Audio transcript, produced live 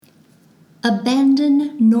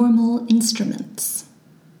Abandon normal instruments.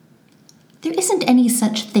 There isn't any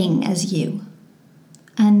such thing as you.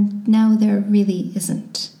 And now there really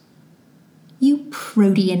isn't. You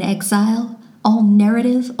protean exile, all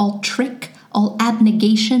narrative, all trick, all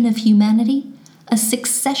abnegation of humanity, a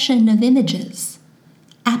succession of images,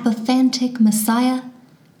 apophantic messiah,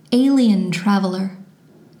 alien traveler,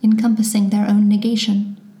 encompassing their own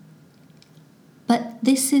negation. But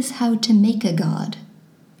this is how to make a god,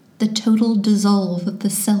 the total dissolve of the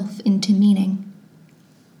self into meaning.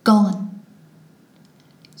 Gone.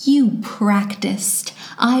 You practiced.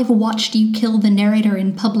 I've watched you kill the narrator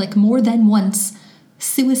in public more than once.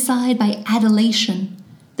 Suicide by adulation.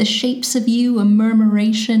 The shapes of you a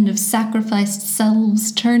murmuration of sacrificed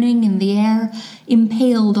selves turning in the air,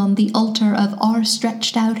 impaled on the altar of our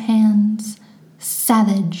stretched out hands.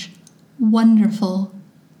 Savage, wonderful,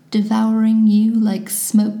 devouring you like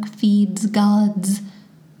smoke feeds gods.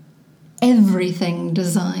 Everything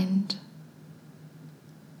designed.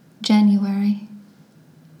 January.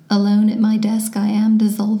 Alone at my desk I am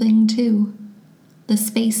dissolving too, the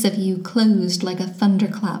space of you closed like a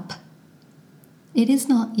thunderclap. It is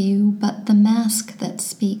not you, but the mask that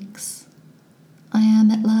speaks. I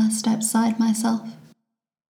am at last outside myself.